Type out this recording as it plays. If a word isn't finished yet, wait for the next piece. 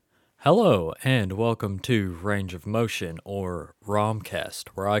Hello, and welcome to Range of Motion, or ROMcast,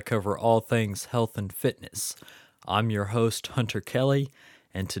 where I cover all things health and fitness. I'm your host, Hunter Kelly,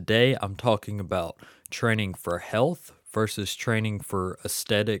 and today I'm talking about training for health versus training for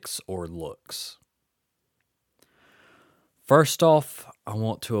aesthetics or looks. First off, I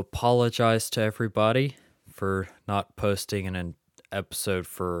want to apologize to everybody for not posting an episode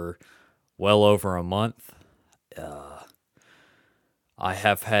for well over a month. I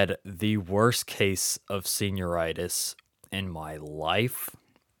have had the worst case of senioritis in my life.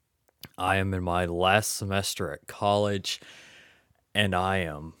 I am in my last semester at college and I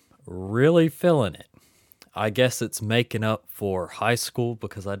am really feeling it. I guess it's making up for high school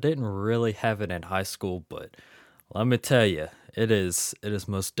because I didn't really have it in high school, but let me tell you, it is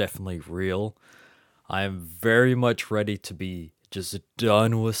most definitely real. I am very much ready to be just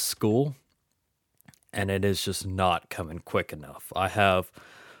done with school, and it is just not coming quick enough. I have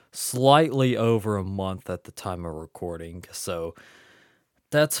slightly over a month at the time of recording, so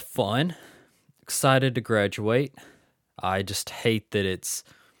that's fun. Excited to graduate. I just hate that it's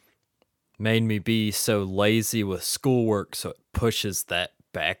made me be so lazy with schoolwork, so it pushes that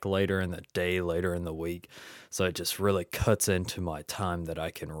back later in the day, later in the week. So it just really cuts into my time that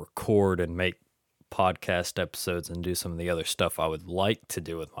I can record and make podcast episodes and do some of the other stuff I would like to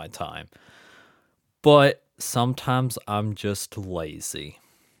do with my time. But sometimes I'm just lazy.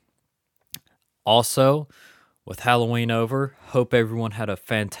 Also, with Halloween over, hope everyone had a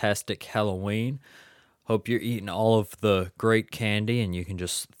fantastic Halloween. Hope you're eating all of the great candy and you can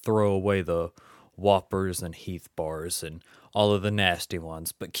just throw away the Whoppers and Heath bars and all of the nasty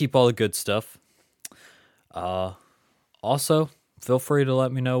ones, but keep all the good stuff. Also, feel free to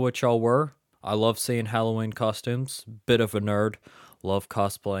let me know what y'all were. I love seeing Halloween costumes. Bit of a nerd. Love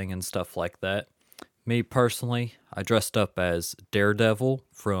cosplaying and stuff like that. Me personally, I dressed up as Daredevil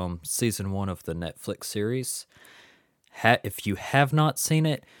from season 1 of the Netflix series. If you have not seen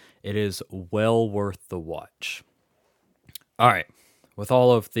it, it is well worth the watch. All right, with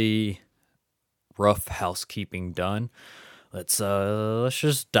all of the rough housekeeping done, let's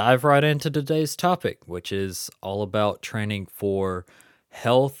just dive right into today's topic, which is all about training for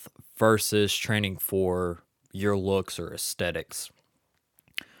health versus training for your looks or aesthetics.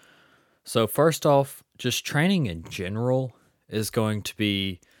 So first off, just training in general is going to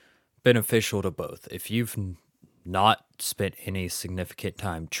be beneficial to both. If you've not spent any significant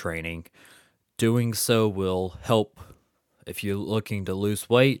time training, doing so will help. If you're looking to lose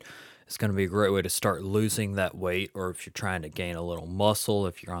weight, it's going to be a great way to start losing that weight, or if you're trying to gain a little muscle,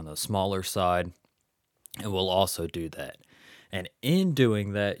 if you're on the smaller side, it will also do that. And in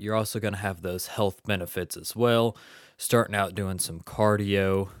doing that, you're also going to have those health benefits as well. Starting out doing some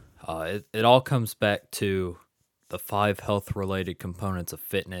cardio. It all comes back to the 5 health related components of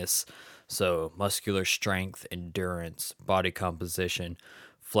fitness. So, muscular strength, endurance, body composition,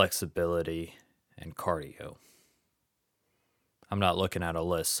 flexibility, and cardio. I'm not looking at a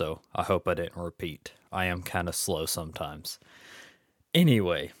list, so I hope I didn't repeat. I am kind of slow sometimes.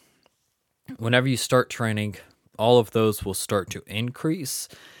 Anyway, whenever you start training, all of those will start to increase.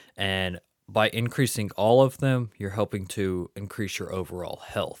 And by increasing all of them, you're helping to increase your overall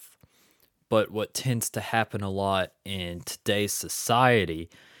health. But what tends to happen a lot in today's society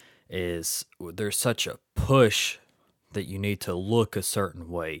is there's such a push that you need to look a certain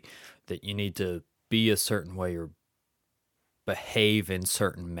way, that you need to be a certain way or behave in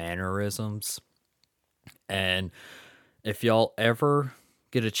certain mannerisms. And if y'all ever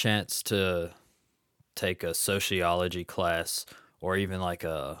get a chance to take a sociology class or even like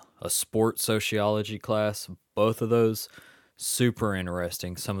a sports sociology class, both of those super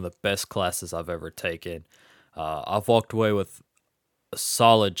interesting. Some of the best classes I've ever taken. I've walked away with a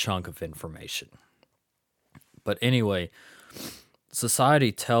solid chunk of information. But anyway,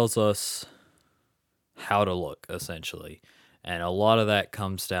 society tells us how to look, essentially. And a lot of that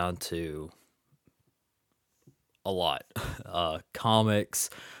comes down to a lot.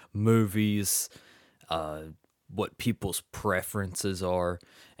 Comics, movies, what people's preferences are.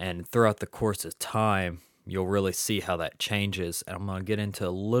 And throughout the course of time, you'll really see how that changes. And I'm going to get into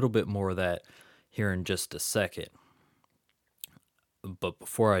a little bit more of that here in just a second. But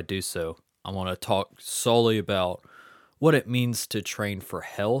before I do so, I want to talk solely about what it means to train for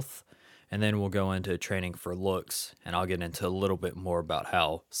health, and then we'll go into training for looks, and I'll get into a little bit more about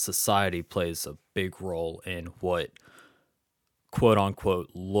how society plays a big role in what quote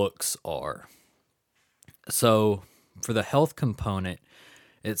unquote looks are. So, for the health component,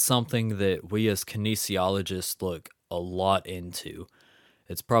 it's something that we as kinesiologists look a lot into.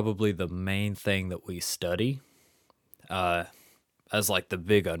 It's probably the main thing that we study. as like the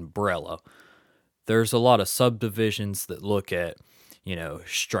big umbrella. There's a lot of subdivisions that look at,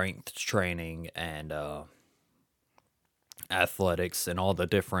 strength training and athletics and all the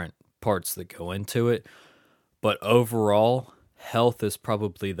different parts that go into it. But overall, health is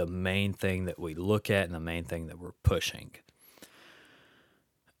probably the main thing that we look at and the main thing that we're pushing.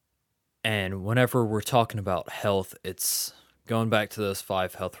 And whenever we're talking about health, it's going back to those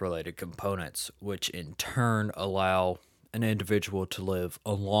 5 health related components, which in turn allow an individual to live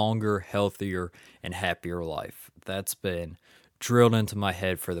a longer, healthier, and happier life. That's been drilled into my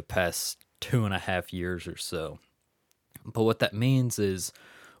head for the past 2.5 years or so. But what that means is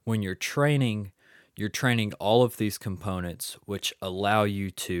when you're training all of these components, which allow you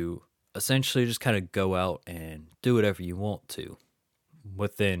to essentially just kind of go out and do whatever you want to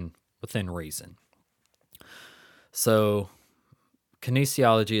within reason. So,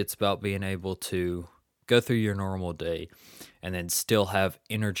 kinesiology, it's about being able to go through your normal day and then still have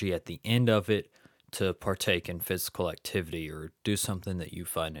energy at the end of it to partake in physical activity or do something that you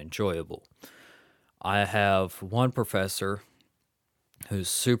find enjoyable. I have one professor who's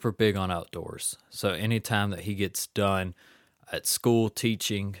super big on outdoors. So anytime that he gets done at school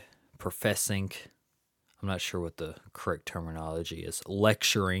teaching, professing, I'm not sure what the correct terminology is,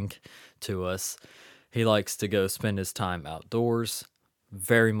 lecturing to us, he likes to go spend his time outdoors.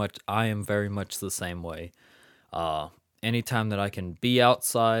 I am very much the same way. Anytime that I can be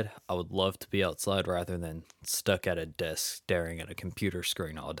outside, I would love to be outside rather than stuck at a desk staring at a computer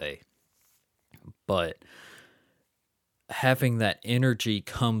screen all day. But having that energy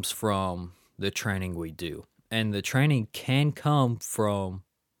comes from the training we do. And the training can come from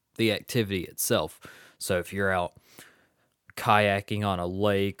the activity itself. So if you're out kayaking on a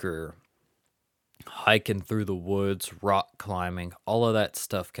lake or hiking through the woods, rock climbing, all of that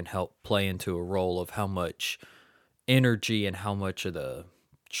stuff can help play into a role of how much energy and how much of the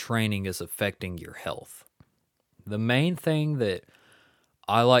training is affecting your health. The main thing that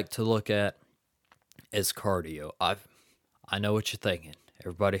I like to look at is cardio. I know what you're thinking.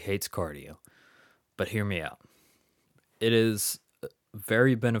 Everybody hates cardio. But hear me out. It is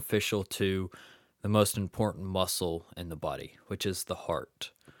very beneficial to the most important muscle in the body, which is the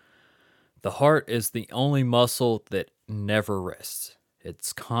heart. The heart is the only muscle that never rests.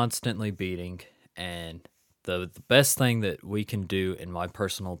 It's constantly beating, and the best thing that we can do, in my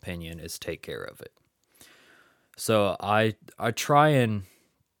personal opinion, is take care of it. So I try and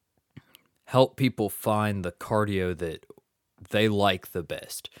help people find the cardio that they like the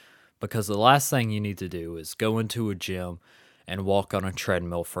best. Because the last thing you need to do is go into a gym and walk on a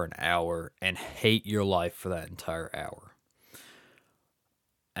treadmill for an hour and hate your life for that entire hour.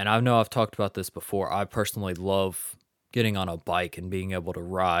 And I know I've talked about this before. I personally love getting on a bike and being able to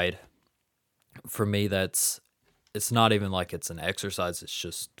ride. For me, it's not even like it's an exercise, it's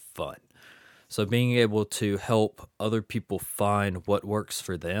just fun. So being able to help other people find what works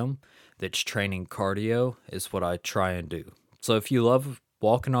for them that's training cardio is what I try and do. So if you love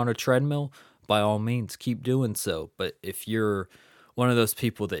walking on a treadmill, by all means, keep doing so. But if you're one of those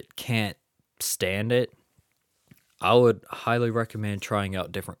people that can't stand it, I would highly recommend trying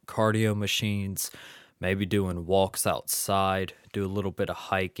out different cardio machines, maybe doing walks outside, do a little bit of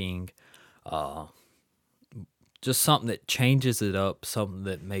hiking, just something that changes it up, something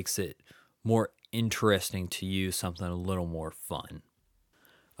that makes it more interesting to you, something a little more fun.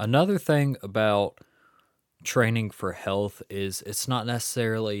 Another thing about training for health is it's not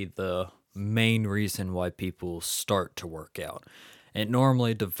necessarily the main reason why people start to work out. It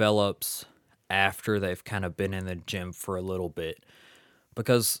normally develops after they've kind of been in the gym for a little bit.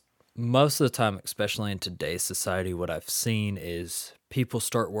 Because most of the time, especially in today's society, what I've seen is people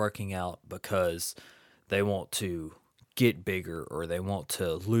start working out because they want to get bigger or they want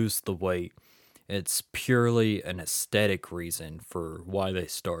to lose the weight. It's purely an aesthetic reason for why they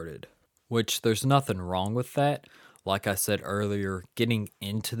started, which there's nothing wrong with that. Like I said earlier, getting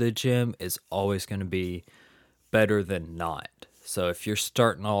into the gym is always going to be better than not. So if you're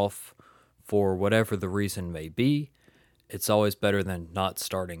starting off for whatever the reason may be, it's always better than not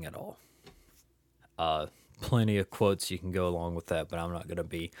starting at all. Plenty of quotes you can go along with that, but I'm not going to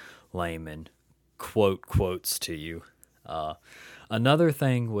be lame and quote quotes to you. Another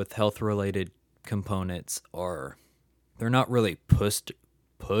thing with health related components are they're not really pushed.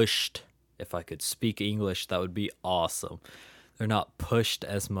 If I could speak English, that would be awesome. They're not pushed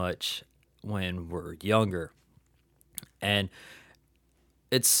as much when we're younger. And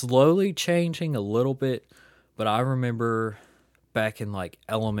it's slowly changing a little bit, but I remember back in like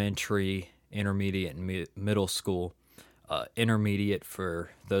elementary, intermediate, and middle school, intermediate for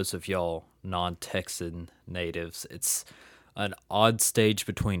those of y'all non-Texan natives, it's an odd stage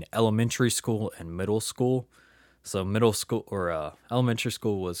between elementary school and middle school. So middle school or elementary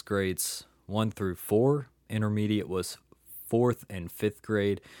school was grades 1 through 4. Intermediate was fourth and fifth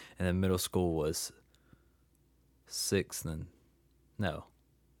grade, and then middle school was sixth and no.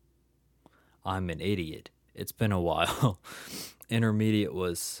 I'm an idiot. It's been a while. Intermediate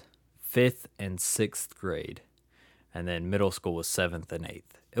was fifth and sixth grade, and then middle school was seventh and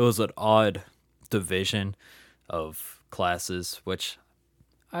eighth. It was an odd division of classes, which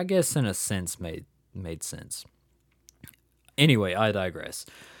I guess in a sense made sense. Anyway, I digress.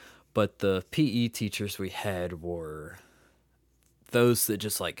 But the PE teachers we had were those that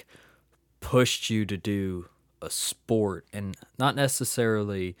just like pushed you to do a sport, and not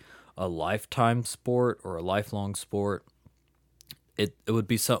necessarily a lifetime sport or a lifelong sport. It would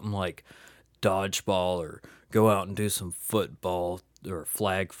be something like dodgeball or go out and do some football or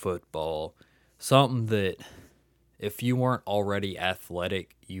flag football. Something that if you weren't already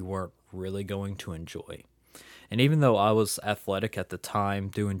athletic, you weren't really going to enjoy. And even though I was athletic at the time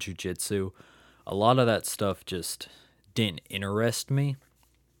doing jujitsu, a lot of that stuff just didn't interest me.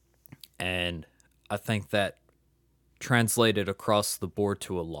 And I think that translated across the board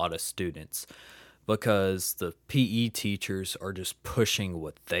to a lot of students because the PE teachers are just pushing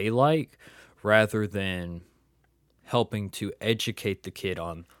what they like rather than helping to educate the kid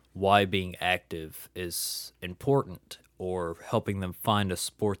on why being active is important or helping them find a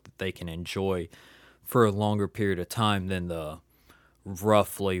sport that they can enjoy for a longer period of time than the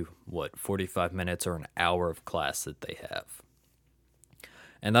roughly 45 minutes or an hour of class that they have.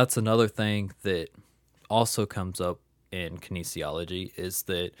 And that's another thing that also comes up in kinesiology is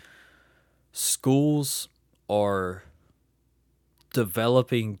that schools are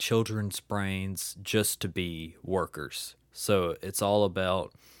developing children's brains just to be workers. So it's all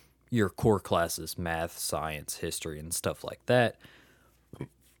about your core classes, math, science, history, and stuff like that.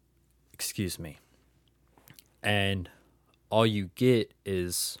 Excuse me. And all you get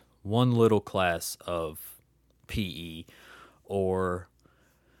is one little class of PE, or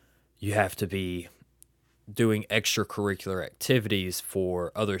you have to be doing extracurricular activities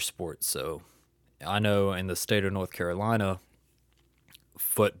for other sports. So I know in the state of North Carolina,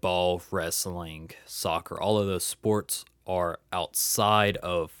 football, wrestling, soccer, all of those sports are outside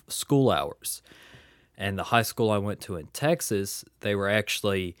of school hours. And the high school I went to in Texas, they were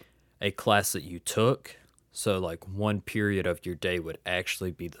actually a class that you took. So like one period of your day would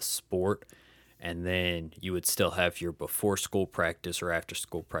actually be the sport, and then you would still have your before school practice or after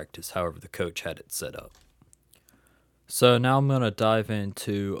school practice, however the coach had it set up. So now I'm going to dive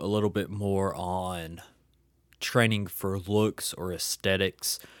into a little bit more on training for looks or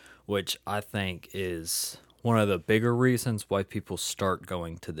aesthetics, which I think is one of the bigger reasons why people start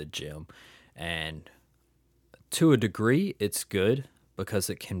going to the gym. And to a degree, it's good because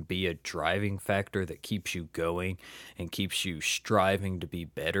it can be a driving factor that keeps you going and keeps you striving to be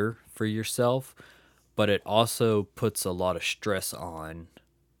better for yourself. But it also puts a lot of stress on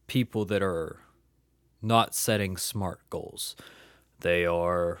people that are not setting smart goals. They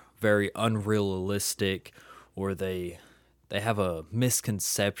are very unrealistic, or they have a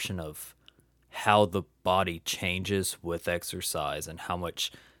misconception of how the body changes with exercise and how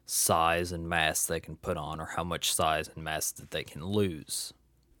much size and mass they can put on or how much size and mass that they can lose.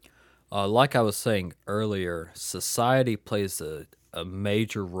 Like I was saying earlier, society plays a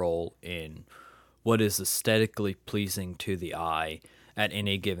major role in what is aesthetically pleasing to the eye at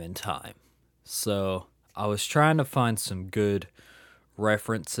any given time. So I was trying to find some good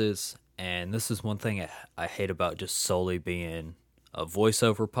references, and this is one thing I hate about just solely being a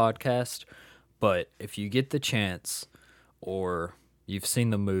voiceover podcast. But if you get the chance, or you've seen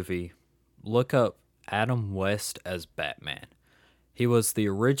the movie, look up Adam West as Batman. He was the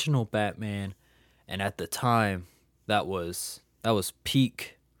original Batman, and at the time, that was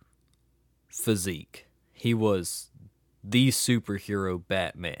peak physique. He was the superhero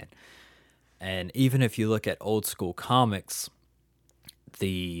Batman. And even if you look at old school comics,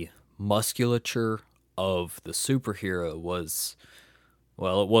 the musculature of the superhero was,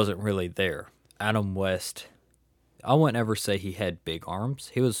 well, it wasn't really there. Adam West, I wouldn't ever say he had big arms.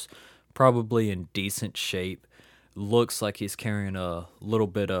 He was probably in decent shape. Looks like he's carrying a little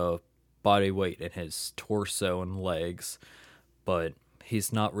bit of body weight in his torso and legs, but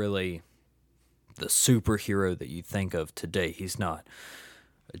he's not really the superhero that you think of today. He's not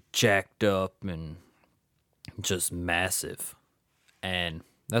jacked up and just massive. And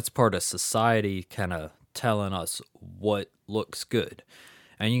that's part of society kind of telling us what looks good.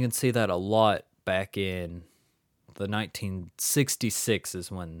 And you can see that a lot back in the 1966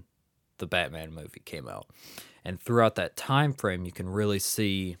 is when the Batman movie came out. And throughout that time frame, you can really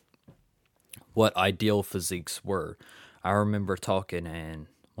see what ideal physiques were. I remember talking in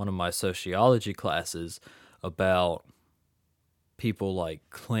one of my sociology classes about people like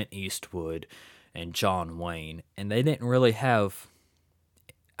Clint Eastwood and John Wayne, and they didn't really have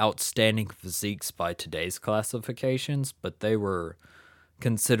outstanding physiques by today's classifications, but they were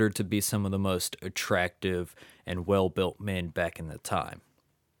considered to be some of the most attractive and well built men back in the time.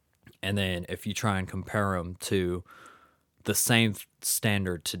 And then if you try and compare them to the same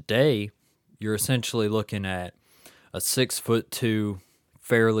standard today, you're essentially looking at a 6'2"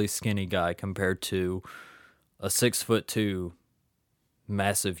 fairly skinny guy compared to a 6'2"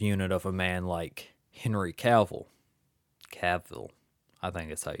 massive unit of a man like Henry Cavill. Cavill, I think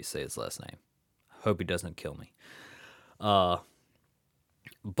that's how you say his last name. Hope he doesn't kill me.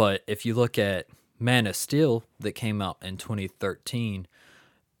 But if you look at Man of Steel that came out in 2013,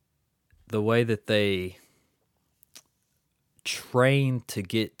 the way that they train to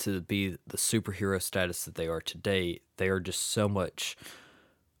get to be the superhero status that they are today, they are just so much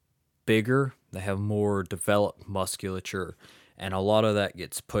bigger. They have more developed musculature, and a lot of that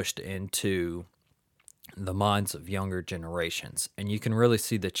gets pushed into the minds of younger generations. And you can really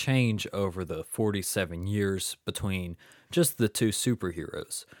see the change over the 47 years between just the two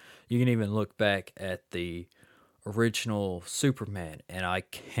superheroes. You can even look back at the original Superman, and I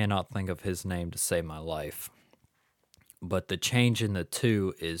cannot think of his name to save my life. But the change in the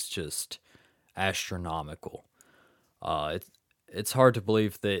two is just astronomical. It's hard to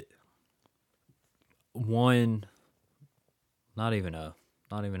believe that one, not even a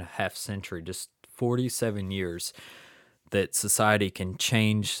half century, just 47 years, that society can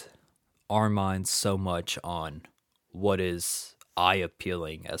change our minds so much on what is eye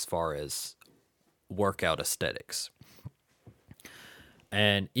appealing as far as workout aesthetics.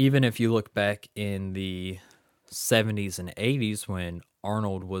 And even if you look back in the 70s and 80s when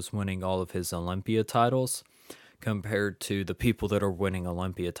Arnold was winning all of his Olympia titles compared to the people that are winning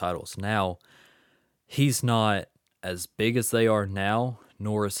Olympia titles now, he's not as big as they are now,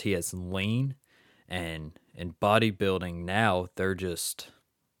 nor is he as lean. And in bodybuilding now, they're just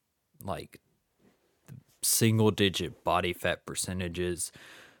like single digit body fat percentages,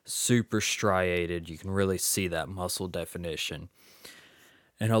 super striated. You can really see that muscle definition.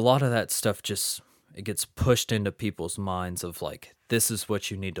 And a lot of that stuff just, it gets pushed into people's minds of like, this is what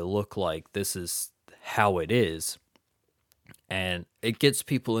you need to look like. This is how it is. And it gets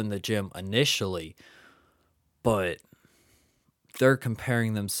people in the gym initially, but they're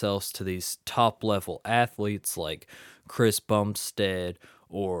comparing themselves to these top level athletes like Chris Bumstead,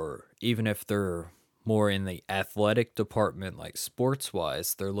 or even if they're more in the athletic department, like sports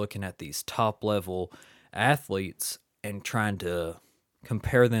wise, they're looking at these top level athletes and trying to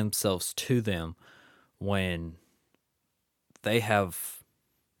compare themselves to them when they have,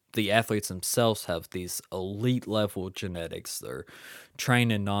 the athletes themselves have these elite level genetics. They're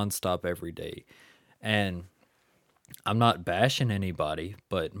training nonstop every day. And I'm not bashing anybody,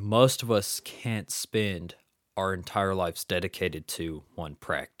 but most of us can't spend our entire lives dedicated to one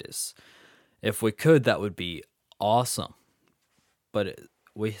practice. If we could, that would be awesome. But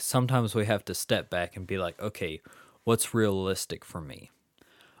sometimes we have to step back and be like, okay, what's realistic for me?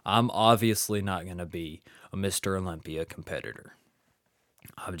 I'm obviously not going to be a Mr. Olympia competitor.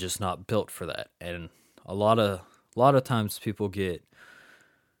 I'm just not built for that. And a lot of times people get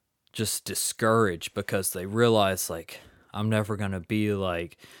just discouraged because they realize like, I'm never going to be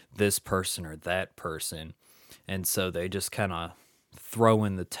like this person or that person. And so they just kind of throw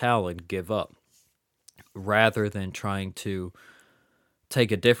in the towel and give up rather than trying to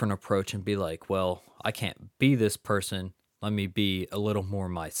take a different approach and be like, well, I can't be this person. Let me be a little more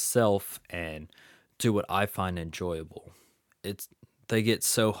myself and do what I find enjoyable. They get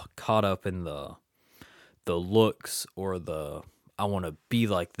so caught up in the looks or the I want to be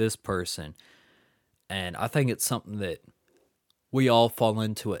like this person. And I think it's something that we all fall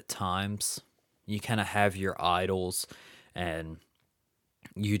into at times. You kind of have your idols and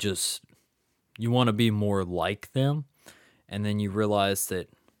you want to be more like them. And then you realize that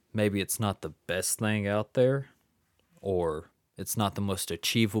maybe it's not the best thing out there, or it's not the most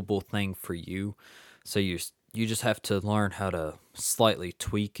achievable thing for you. So you just have to learn how to slightly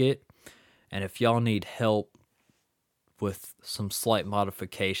tweak it. And if y'all need help with some slight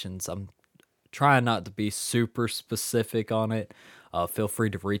modifications, I'm trying not to be super specific on it. Feel free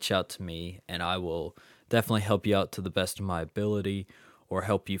to reach out to me, and I will definitely help you out to the best of my ability, or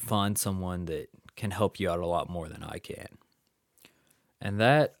help you find someone that can help you out a lot more than I can. And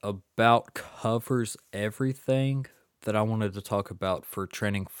that about covers everything that I wanted to talk about for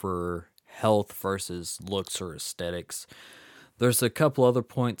training for health versus looks or aesthetics. There's a couple other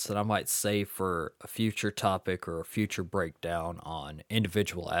points that I might save for a future topic or a future breakdown on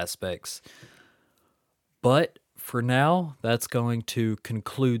individual aspects. But for now, that's going to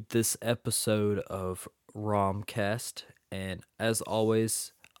conclude this episode of Romcast. And as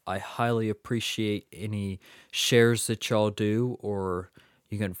always, I highly appreciate any shares that y'all do, or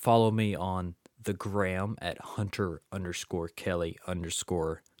you can follow me on the gram at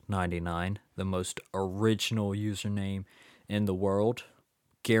Hunter_Kelly_99, the most original username in the world,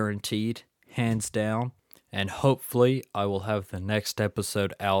 guaranteed, hands down. And hopefully, I will have the next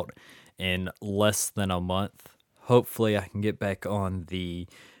episode out in less than a month. Hopefully, I can get back on the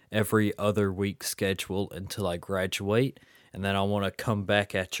every other week schedule until I graduate. And then I want to come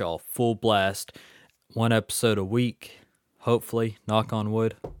back at y'all full blast, one episode a week, hopefully, knock on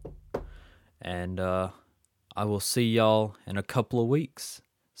wood. And I will see y'all in a couple of weeks.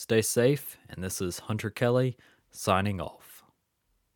 Stay safe, and this is Hunter Kelly signing off.